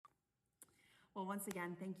Well, once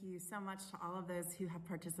again, thank you so much to all of those who have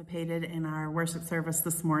participated in our worship service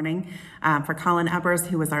this morning. For Colin Ebbers,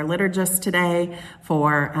 who was our liturgist today,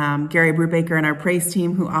 for Gary Brubaker and our praise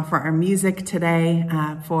team who offer our music today,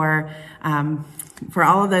 for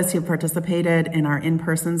all of those who have participated in our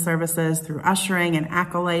in-person services through ushering and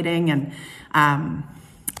acolyting and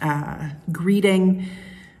greeting.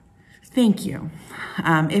 Thank you.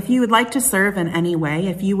 If you would like to serve in any way,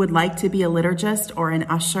 if you would like to be a liturgist or an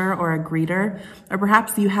usher or a greeter, or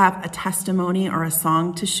perhaps you have a testimony or a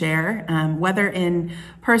song to share, whether in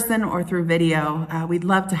person or through video, we'd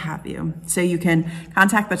love to have you. So you can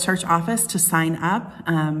contact the church office to sign up,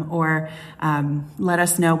 or let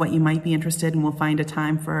us know what you might be interested in. We'll find a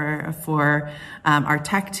time for our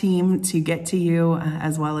tech team to get to you,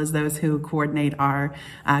 as well as those who coordinate our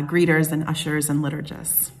greeters and ushers and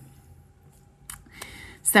liturgists.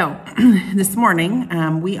 So this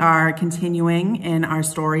morning, we are continuing in our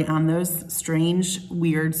story on those strange,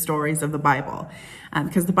 weird stories of the Bible,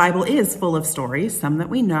 because the Bible is full of stories, some that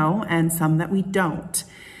we know and some that we don't.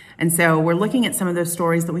 And so we're looking at some of those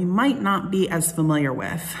stories that we might not be as familiar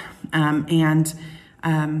with. And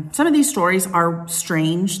some of these stories are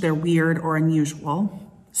strange, they're weird or unusual.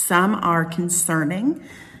 Some are concerning,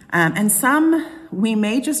 and some we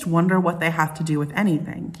may just wonder what they have to do with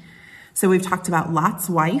anything. So we've talked about Lot's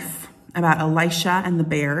wife, about Elisha and the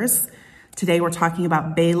bears. Today we're talking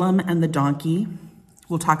about Balaam and the donkey.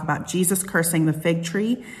 We'll talk about Jesus cursing the fig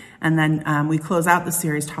tree. And then we close out the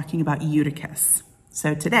series talking about Eutychus.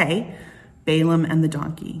 So today, Balaam and the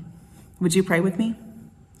donkey. Would you pray with me?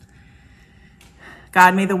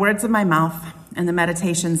 God, may the words of my mouth and the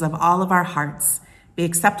meditations of all of our hearts be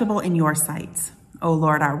acceptable in your sight, O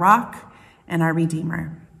Lord, our rock and our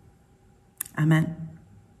redeemer. Amen.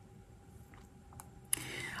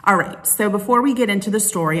 All right, so before we get into the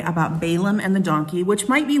story about Balaam and the donkey, which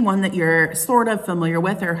might be one that you're sort of familiar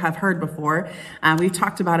with or have heard before, we've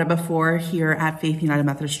talked about it before here at Faith United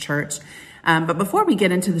Methodist Church. But before we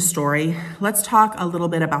get into the story, let's talk a little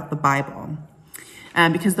bit about the Bible.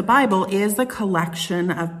 Because the Bible is a collection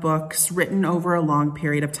of books written over a long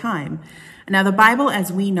period of time. Now, the Bible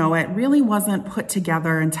as we know it really wasn't put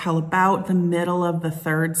together until about the middle of the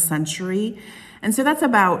 3rd century. And so that's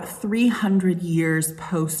about 300 years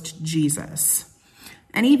post-Jesus.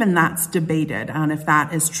 And even that's debated on if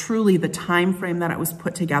that is truly the time frame that it was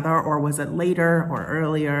put together, or was it later or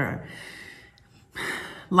earlier?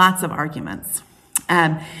 Lots of arguments.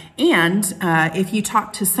 And if you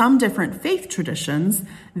talk to some different faith traditions,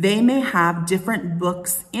 they may have different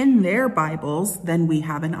books in their Bibles than we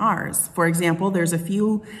have in ours. For example, there's a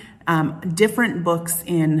few different books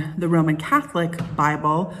in the Roman Catholic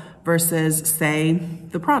Bible versus, say,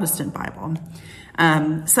 the Protestant Bible.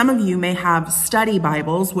 Some of you may have study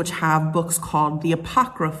Bibles, which have books called the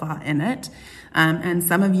Apocrypha in it. And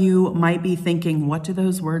some of you might be thinking, what do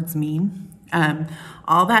those words mean?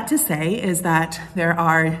 All that to say is that there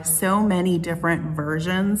are so many different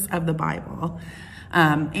versions of the Bible,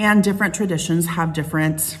 and different traditions have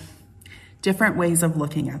different ways of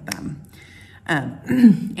looking at them.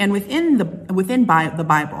 And within the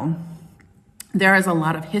Bible, there is a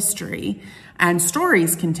lot of history and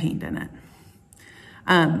stories contained in it.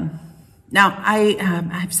 Now,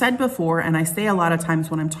 I've said before, and I say a lot of times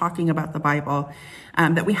when I'm talking about the Bible,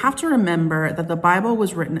 that we have to remember that the Bible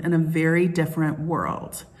was written in a very different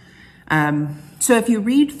world. So if you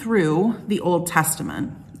read through the Old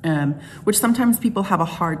Testament, which sometimes people have a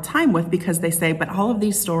hard time with because they say, but all of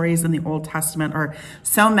these stories in the Old Testament, or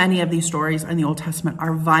so many of these stories in the Old Testament,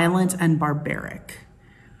 are violent and barbaric.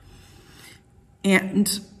 And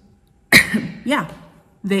yeah,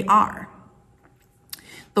 they are.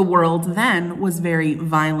 The world then was very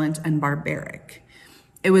violent and barbaric.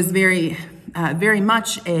 It was very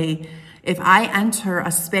much if I enter a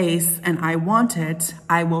space and I want it,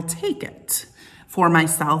 I will take it for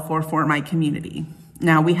myself or for my community.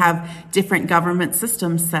 Now, we have different government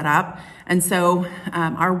systems set up, and so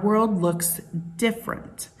our world looks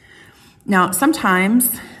different. Now,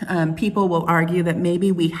 sometimes people will argue that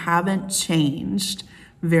maybe we haven't changed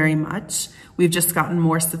very much. We've just gotten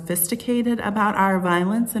more sophisticated about our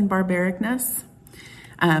violence and barbaricness.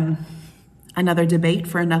 Another debate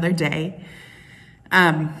for another day.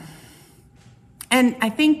 And I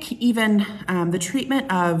think even the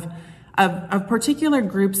treatment of particular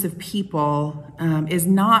groups of people is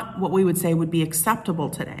not what we would say would be acceptable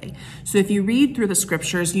today. So if you read through the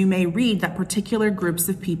scriptures, you may read that particular groups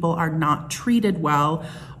of people are not treated well,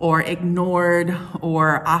 or ignored,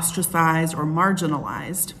 or ostracized, or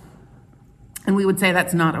marginalized. And we would say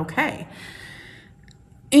that's not okay.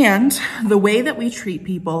 And the way that we treat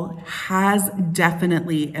people has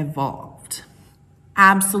definitely evolved.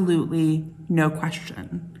 Absolutely no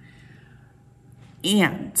question.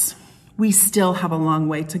 And we still have a long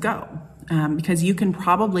way to go, because you can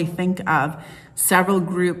probably think of several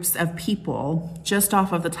groups of people just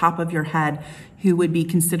off of the top of your head who would be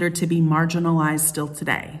considered to be marginalized still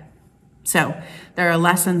today. So there are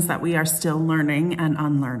lessons that we are still learning and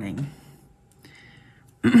unlearning.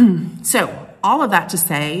 So all of that to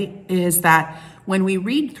say is that when we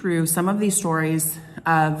read through some of these stories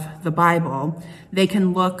of the Bible, they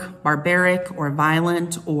can look barbaric or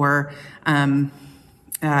violent or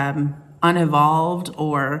unevolved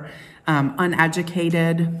or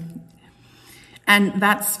uneducated. And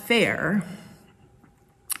that's fair.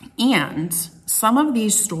 And some of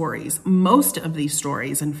these stories, most of these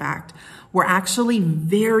stories, in fact, were actually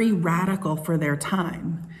very radical for their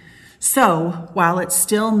time. So while it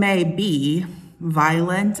still may be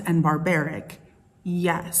violent and barbaric,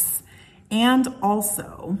 yes, and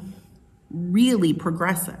also really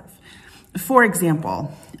progressive. For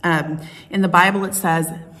example, in the Bible it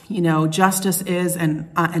says, justice is an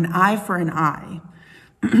eye for an eye,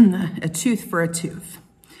 a tooth for a tooth.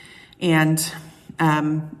 And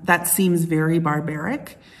that seems very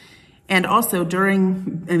barbaric. And also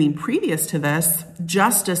previous to this,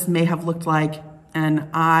 justice may have looked like an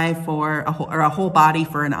eye for a whole body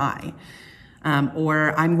for an eye.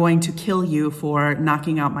 Or I'm going to kill you for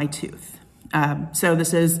knocking out my tooth. So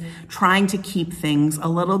this is trying to keep things a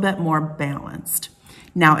little bit more balanced.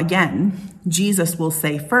 Now, again, Jesus will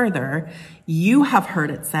say further, you have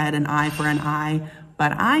heard it said an eye for an eye,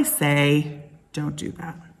 but I say, don't do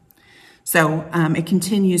that. So it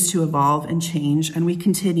continues to evolve and change, and we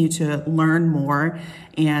continue to learn more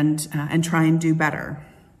and try and do better.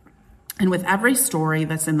 And with every story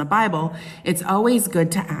that's in the Bible, it's always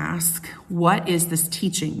good to ask, what is this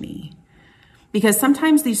teaching me? Because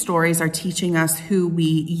sometimes these stories are teaching us who we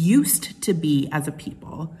used to be as a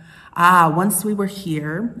people. Once we were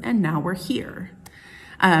here, and now we're here.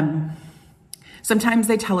 Sometimes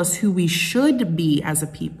they tell us who we should be as a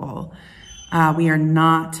people. We are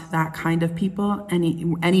not that kind of people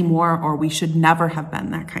anymore, or we should never have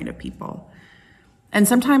been that kind of people. And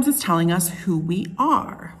sometimes it's telling us who we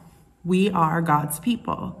are. We are God's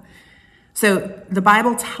people. So the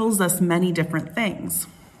Bible tells us many different things.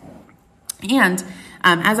 And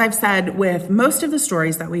as I've said, with most of the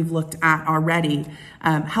stories that we've looked at already,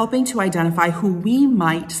 helping to identify who we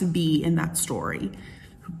might be in that story.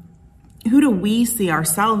 Who do we see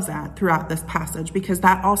ourselves at throughout this passage? Because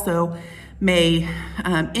that also may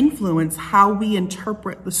influence how we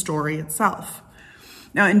interpret the story itself.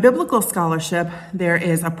 Now, in biblical scholarship, there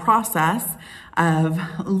is a process of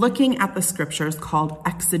looking at the scriptures called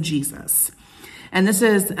exegesis. And this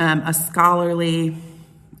is a scholarly,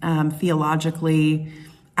 theologically,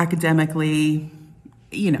 academically,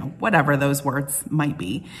 whatever those words might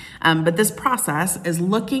be. But this process is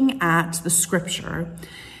looking at the scripture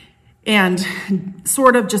and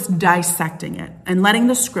sort of just dissecting it and letting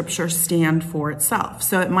the scripture stand for itself.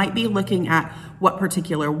 So it might be looking at what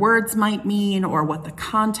particular words might mean or what the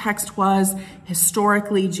context was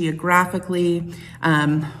historically, geographically,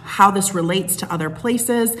 how this relates to other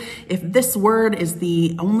places. If this word is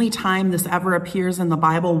the only time this ever appears in the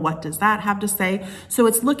Bible, what does that have to say? So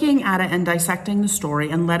it's looking at it and dissecting the story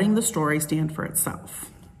and letting the story stand for itself.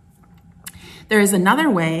 There is another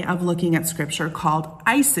way of looking at scripture called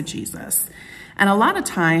eisegesis. And a lot of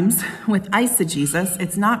times with eisegesis,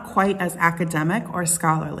 it's not quite as academic or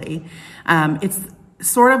scholarly. It's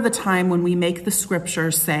sort of the time when we make the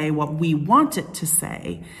scripture say what we want it to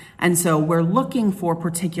say. And so we're looking for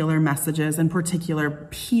particular messages and particular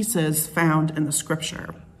pieces found in the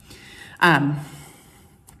scripture.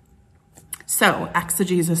 So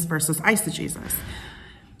exegesis versus eisegesis.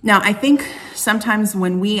 Now, I think sometimes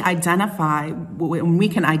when we can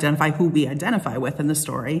identify who we identify with in the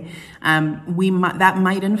story, that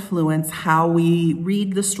might influence how we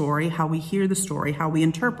read the story, how we hear the story, how we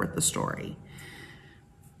interpret the story.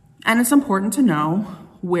 And it's important to know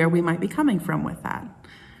where we might be coming from with that.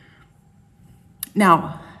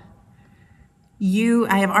 Now,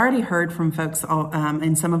 I have already heard from folks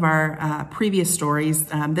in some of our previous stories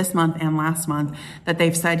this month and last month that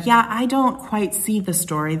they've said, yeah, I don't quite see the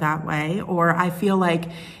story that way, or I feel like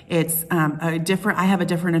it's I have a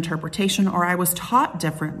different interpretation, or I was taught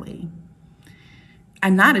differently.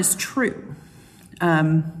 And that is true.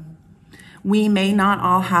 We may not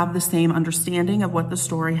all have the same understanding of what the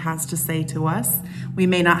story has to say to us. We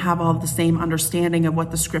may not have all the same understanding of what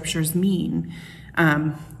the scriptures mean.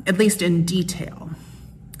 At least in detail.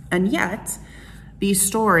 And yet, these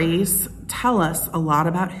stories tell us a lot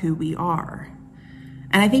about who we are.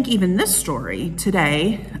 And I think even this story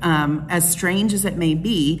today, as strange as it may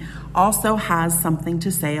be, also has something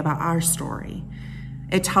to say about our story.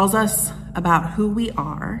 It tells us about who we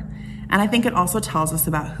are, and I think it also tells us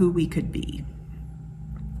about who we could be.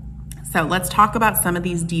 So let's talk about some of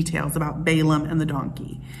these details about Balaam and the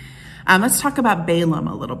donkey. Let's talk about Balaam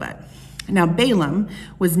a little bit. Now, Balaam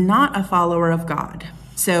was not a follower of God,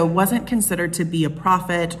 so wasn't considered to be a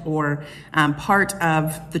prophet or part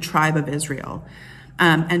of the tribe of Israel.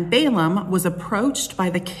 And Balaam was approached by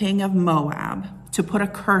the king of Moab to put a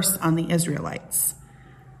curse on the Israelites.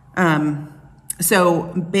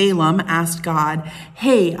 So Balaam asked God,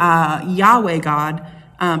 hey, Yahweh God,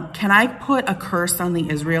 can I put a curse on the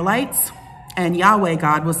Israelites? And Yahweh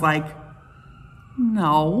God was like,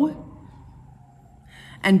 no.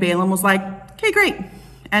 And Balaam was like, okay, great.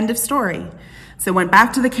 End of story. So went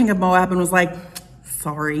back to the king of Moab and was like,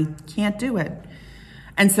 sorry, can't do it.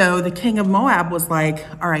 And so the king of Moab was like,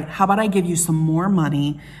 all right, how about I give you some more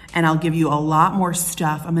money and I'll give you a lot more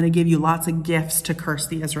stuff. I'm going to give you lots of gifts to curse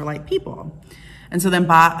the Israelite people. And so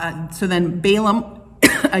then Balaam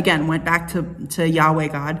again went back to Yahweh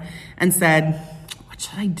God and said, what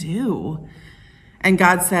should I do? And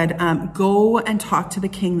God said, go and talk to the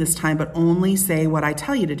king this time, but only say what I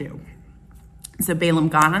tell you to do. So Balaam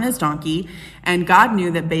got on his donkey, and God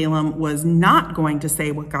knew that Balaam was not going to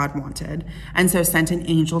say what God wanted, and so sent an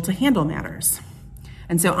angel to handle matters.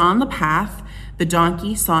 And so on the path, the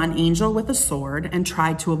donkey saw an angel with a sword and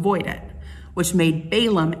tried to avoid it, which made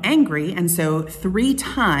Balaam angry, and so 3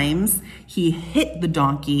 times he hit the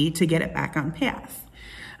donkey to get it back on path.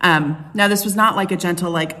 Now, this was not like a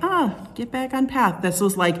gentle, get back on path. This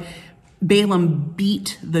was like Balaam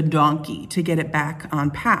beat the donkey to get it back on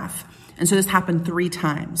path. And so this happened 3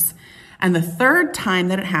 times. And the 3rd time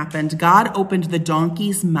that it happened, God opened the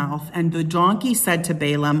donkey's mouth, and the donkey said to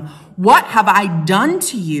Balaam, what have I done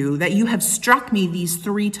to you that you have struck me these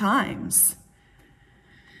 3 times?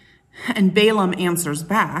 And Balaam answers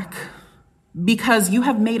back, because you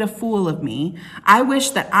have made a fool of me. I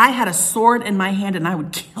wish that I had a sword in my hand and I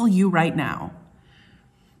would kill you right now.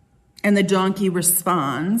 And the donkey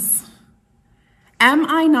responds, am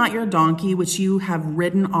I not your donkey, which you have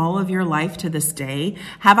ridden all of your life to this day?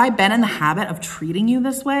 Have I been in the habit of treating you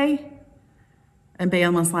this way? And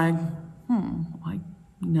Balaam was like,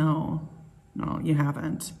 no, you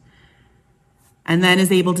haven't. And then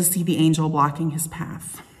is able to see the angel blocking his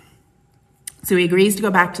path. So he agrees to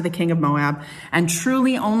go back to the king of Moab and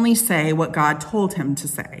truly only say what God told him to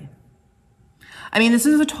say. I mean, this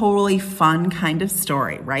is a totally fun kind of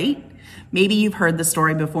story, right? Maybe you've heard the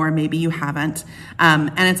story before, maybe you haven't.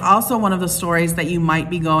 And it's also one of the stories that you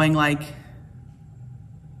might be going like,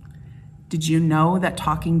 did you know that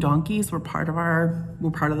talking donkeys were part of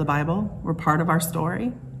the Bible? Were part of our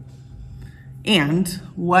story? And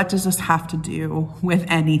what does this have to do with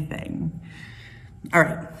anything? All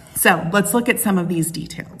right, so let's look at some of these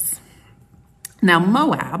details. Now,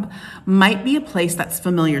 Moab might be a place that's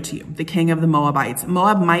familiar to you, the king of the Moabites.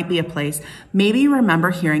 Moab might be a place, maybe you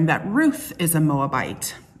remember hearing that Ruth is a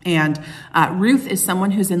Moabite. And Ruth is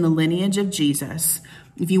someone who's in the lineage of Jesus.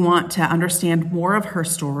 If you want to understand more of her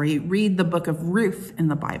story, read the book of Ruth in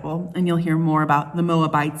the Bible, and you'll hear more about the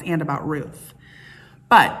Moabites and about Ruth.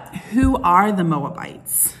 But who are the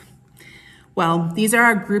Moabites? Well, these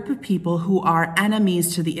are a group of people who are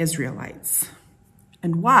enemies to the Israelites.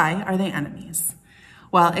 And why are they enemies?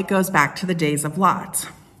 Well, it goes back to the days of Lot.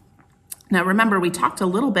 Now, remember, we talked a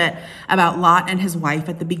little bit about Lot and his wife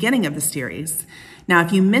at the beginning of the series. Now,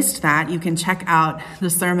 if you missed that, you can check out the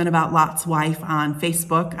sermon about Lot's wife on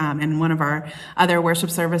Facebook in one of our other worship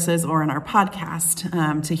services or in our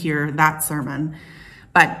podcast to hear that sermon.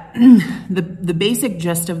 But the basic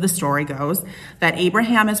gist of the story goes that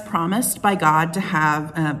Abraham is promised by God to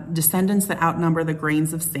have descendants that outnumber the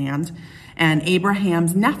grains of sand. And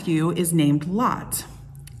Abraham's nephew is named Lot.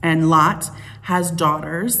 And Lot has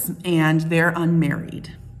daughters, and they're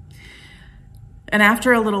unmarried. And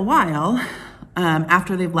after a little while,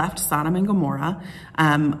 after they've left Sodom and Gomorrah,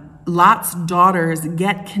 Lot's daughters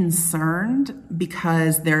get concerned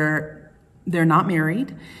because they're not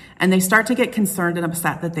married, and they start to get concerned and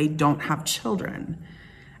upset that they don't have children.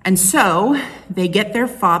 And so they get their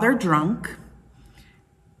father drunk,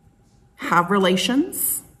 have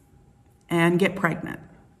relations, and get pregnant.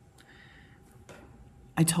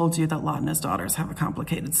 I told you that Lot and his daughters have a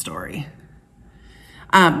complicated story.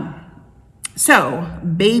 So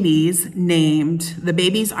the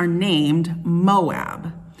babies are named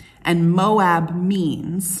Moab, and Moab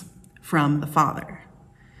means from the father.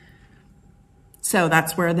 So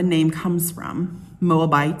that's where the name comes from.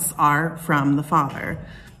 Moabites are from the father.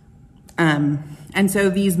 And And so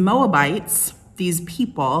these Moabites, these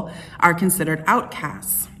people, are considered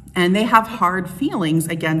outcasts. And they have hard feelings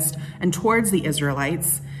against and towards the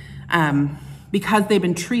Israelites because they've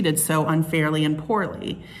been treated so unfairly and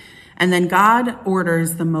poorly. And then God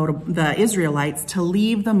orders the Israelites to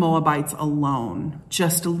leave the Moabites alone,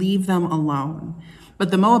 just leave them alone. But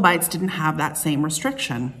the Moabites didn't have that same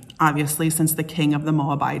restriction, obviously, since the king of the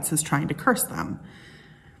Moabites is trying to curse them.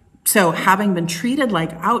 So having been treated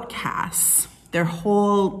like outcasts their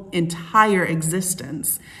whole entire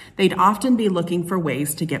existence, they'd often be looking for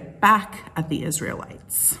ways to get back at the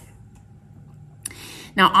Israelites.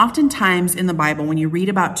 Now, oftentimes in the Bible, when you read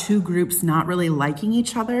about two groups not really liking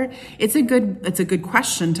each other, it's a good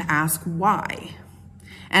question to ask why.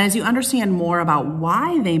 And as you understand more about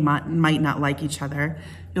why they might not like each other,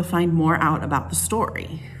 you'll find more out about the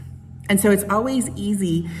story. And so it's always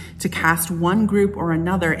easy to cast one group or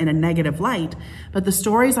another in a negative light, but the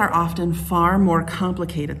stories are often far more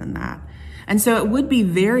complicated than that. And so it would be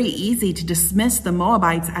very easy to dismiss the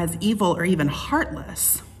Moabites as evil or even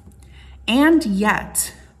heartless. And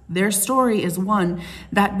yet, their story is one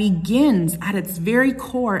that begins at its very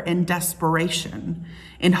core in desperation,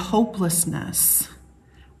 in hopelessness,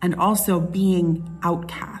 and also being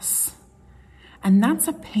outcasts. And that's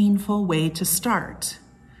a painful way to start.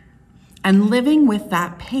 And living with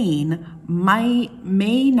that pain you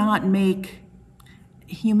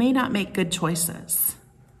may not make good choices.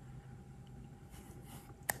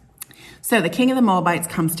 So the king of the Moabites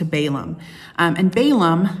comes to Balaam. And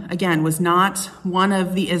Balaam, again, was not one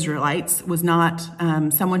of the Israelites, was not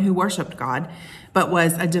someone who worshiped God, but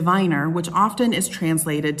was a diviner, which often is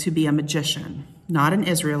translated to be a magician, not an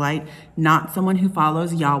Israelite, not someone who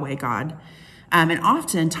follows Yahweh God, and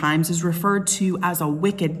oftentimes is referred to as a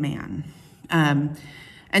wicked man.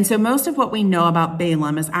 And so most of what we know about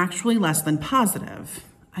Balaam is actually less than positive.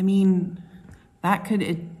 I mean, that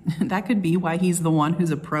could be why he's the one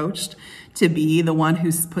who's approached to be the one who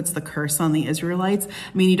puts the curse on the Israelites.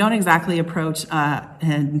 I mean, you don't exactly approach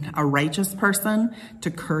a righteous person to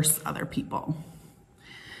curse other people.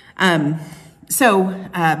 Balaam,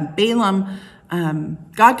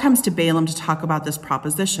 God comes to Balaam to talk about this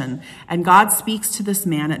proposition, and God speaks to this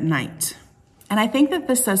man at night. And I think that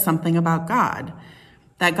this says something about God,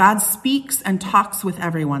 that God speaks and talks with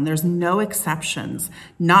everyone. There's no exceptions,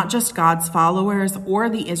 not just God's followers or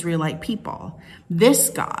the Israelite people. This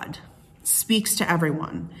God speaks to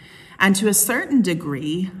everyone. And to a certain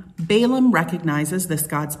degree, Balaam recognizes this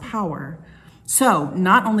God's power. So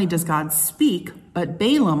not only does God speak, but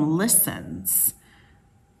Balaam listens,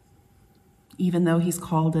 even though he's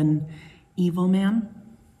called an evil man.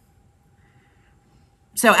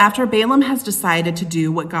 So after Balaam has decided to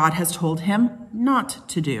do what God has told him not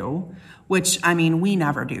to do, which, I mean, we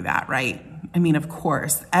never do that, right? I mean, of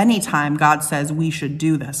course, anytime God says we should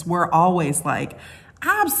do this, we're always like,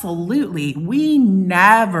 absolutely, we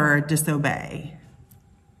never disobey.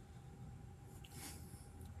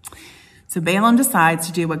 So Balaam decides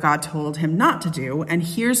to do what God told him not to do and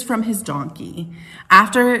hears from his donkey.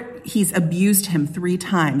 After he's abused him 3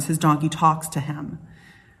 times, his donkey talks to him.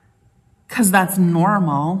 Because that's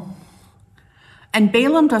normal. And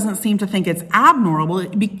Balaam doesn't seem to think it's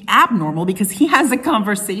abnormal because he has a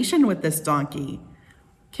conversation with this donkey.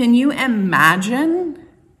 Can you imagine?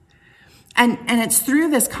 And it's through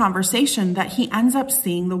this conversation that he ends up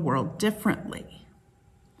seeing the world differently.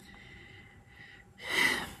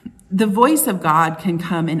 The voice of God can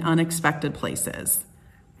come in unexpected places.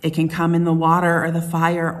 It can come in the water or the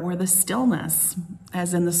fire or the stillness,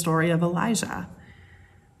 as in the story of Elijah.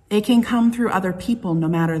 It can come through other people, no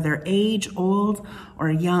matter their age, old or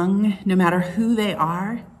young, no matter who they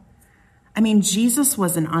are. I mean, Jesus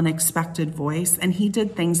was an unexpected voice, and he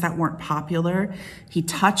did things that weren't popular. He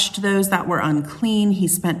touched those that were unclean. He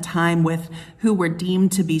spent time with who were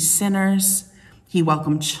deemed to be sinners. He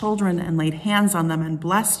welcomed children and laid hands on them and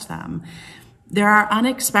blessed them. There are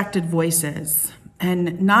unexpected voices,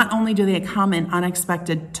 and not only do they come in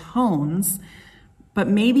unexpected tones, but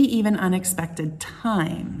maybe even unexpected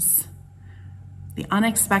times. The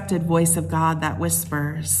unexpected voice of God that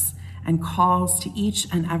whispers and calls to each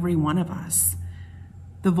and every one of us.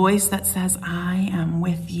 The voice that says, I am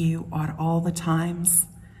with you at all the times.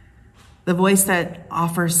 The voice that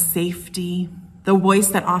offers safety. The voice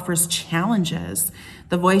that offers challenges.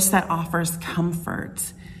 The voice that offers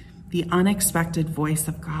comfort. The unexpected voice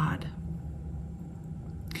of God.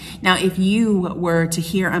 Now, if you were to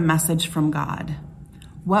hear a message from God,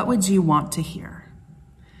 what would you want to hear?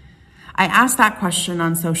 I asked that question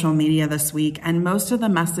on social media this week, and most of the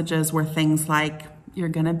messages were things like, you're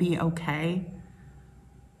going to be okay.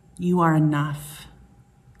 You are enough.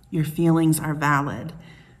 Your feelings are valid.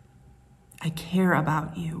 I care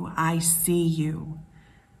about you. I see you.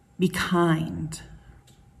 Be kind.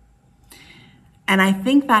 And I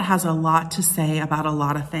think that has a lot to say about a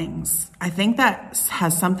lot of things. I think that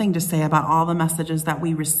has something to say about all the messages that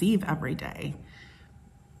we receive every day,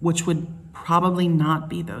 which would probably not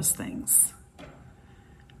be those things.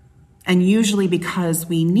 And usually because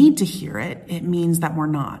we need to hear it, it means that we're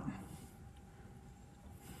not.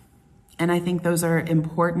 And I think those are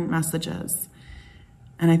important messages.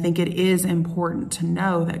 And I think it is important to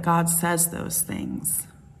know that God says those things.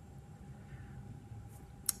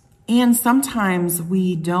 And sometimes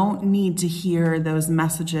we don't need to hear those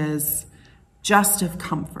messages just of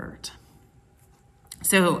comfort.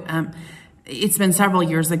 So it's been several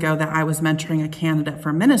years ago that I was mentoring a candidate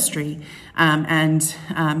for ministry, and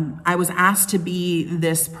I was asked to be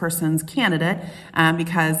this person's candidate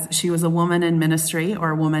because she was a woman in ministry,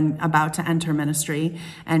 or a woman about to enter ministry,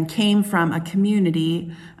 and came from a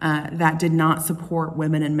community that did not support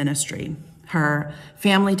women in ministry. Her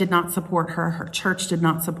family did not support her. Her church did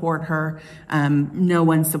not support her. No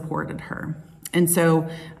one supported her. And so,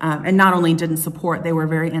 and not only didn't support, they were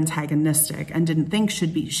very antagonistic and didn't think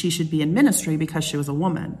she should be in ministry because she was a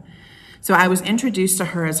woman. So I was introduced to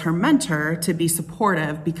her as her mentor to be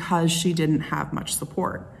supportive because she didn't have much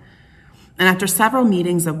support. And after several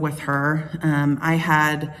meetings with her, I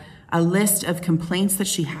had a list of complaints that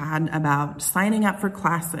she had about signing up for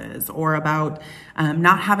classes, or about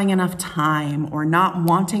not having enough time, or not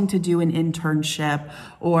wanting to do an internship,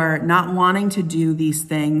 or not wanting to do these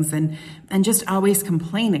things, and just always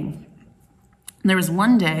complaining. And there was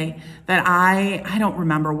one day that I don't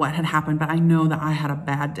remember what had happened, but I know that I had a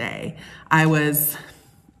bad day. I was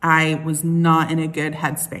not in a good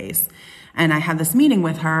headspace. And I had this meeting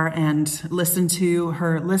with her and listened to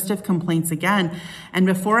her list of complaints again. And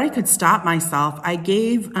before I could stop myself, I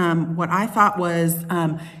gave what I thought was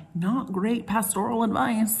not great pastoral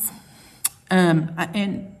advice.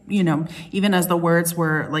 And, you know, even as the words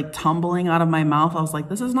were like tumbling out of my mouth, I was like,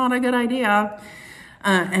 this is not a good idea.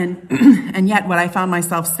 And yet what I found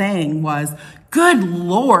myself saying was, good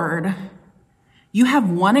Lord, you have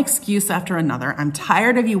one excuse after another. I'm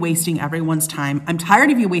tired of you wasting everyone's time. I'm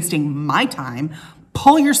tired of you wasting my time.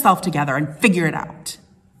 Pull yourself together and figure it out.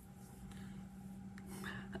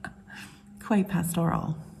 Quite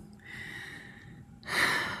pastoral.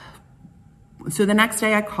 So the next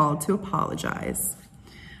day I called to apologize.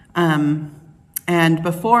 And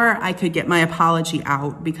before I could get my apology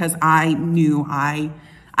out, because I knew I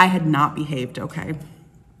had not behaved okay.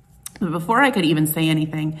 But before I could even say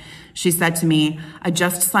anything, she said to me, I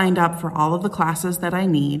just signed up for all of the classes that I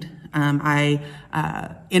need. I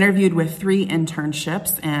interviewed with 3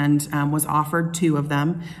 internships and was offered 2 of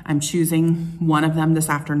them. I'm choosing one of them this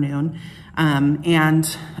afternoon.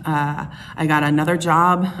 And I got another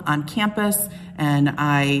job on campus, and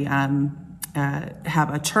I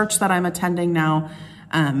have a church that I'm attending now.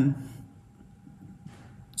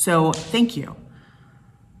 So thank you.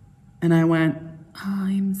 And I went,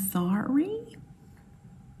 I'm sorry.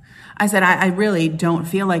 I said, I really don't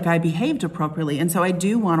feel like I behaved appropriately, and so I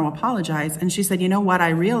do want to apologize. And she said, you know what I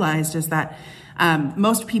realized is that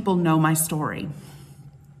most people know my story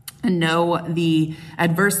and know the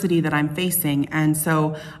adversity that I'm facing. And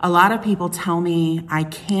so a lot of people tell me I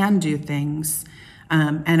can do things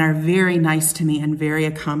and are very nice to me and very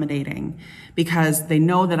accommodating because they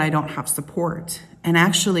know that I don't have support. And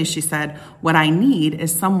actually, she said, what I need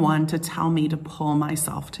is someone to tell me to pull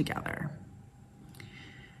myself together.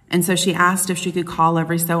 And so she asked if she could call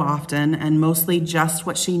every so often, and mostly just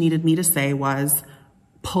what she needed me to say was,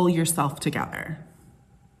 pull yourself together.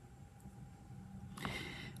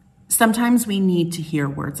 Sometimes we need to hear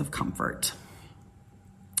words of comfort.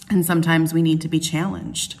 And sometimes we need to be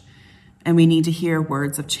challenged, and we need to hear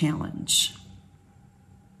words of challenge.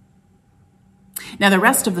 Now, the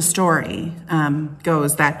rest of the story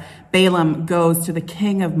goes that Balaam goes to the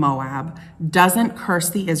king of Moab, doesn't curse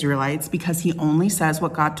the Israelites because he only says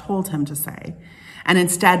what God told him to say, and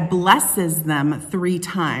instead blesses them 3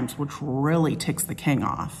 times, which really ticks the king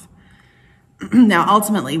off. Now,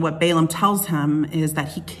 ultimately, what Balaam tells him is that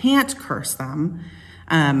he can't curse them,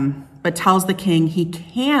 but tells the king he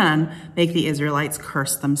can make the Israelites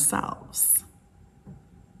curse themselves.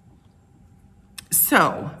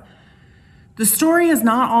 So, the story is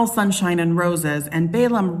not all sunshine and roses, and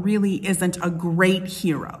Balaam really isn't a great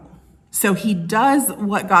hero. So he does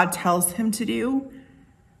what God tells him to do,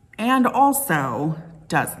 and also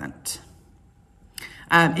doesn't.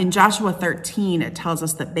 In Joshua 13, it tells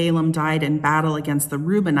us that Balaam died in battle against the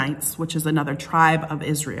Reubenites, which is another tribe of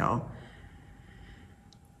Israel.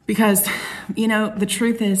 Because the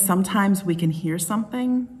truth is sometimes we can hear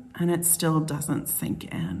something and it still doesn't sink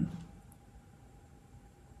in.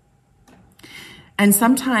 And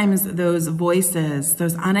sometimes those voices,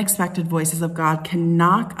 those unexpected voices of God, can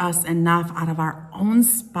knock us enough out of our own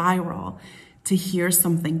spiral to hear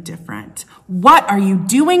something different. What are you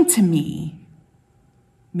doing to me?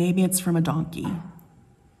 Maybe it's from a donkey.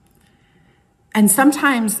 And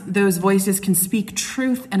sometimes those voices can speak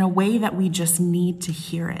truth in a way that we just need to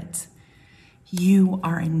hear it. You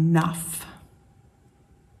are enough.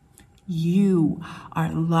 You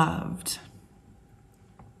are loved.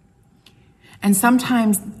 And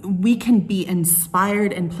sometimes we can be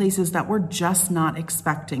inspired in places that we're just not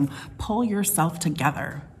expecting. Pull yourself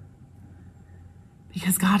together.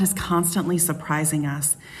 Because God is constantly surprising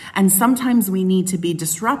us. And sometimes we need to be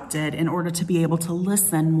disrupted in order to be able to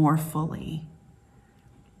listen more fully.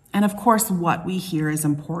 And of course, what we hear is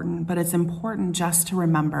important, but it's important just to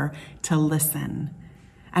remember to listen.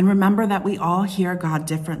 And remember that we all hear God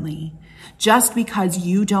differently. Just because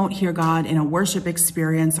you don't hear God in a worship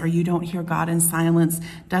experience or you don't hear God in silence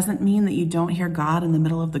doesn't mean that you don't hear God in the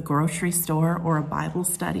middle of the grocery store or a Bible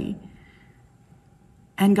study.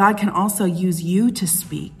 And God can also use you to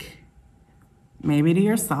speak, maybe to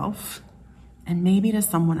yourself and maybe to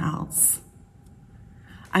someone else.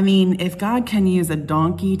 I mean, if God can use a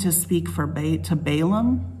donkey to speak to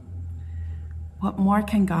Balaam, what more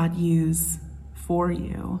can God use for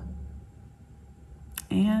you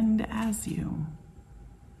and as you?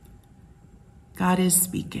 God is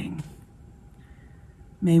speaking.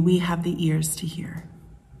 May we have the ears to hear.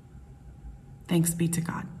 Thanks be to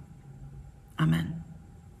God. Amen.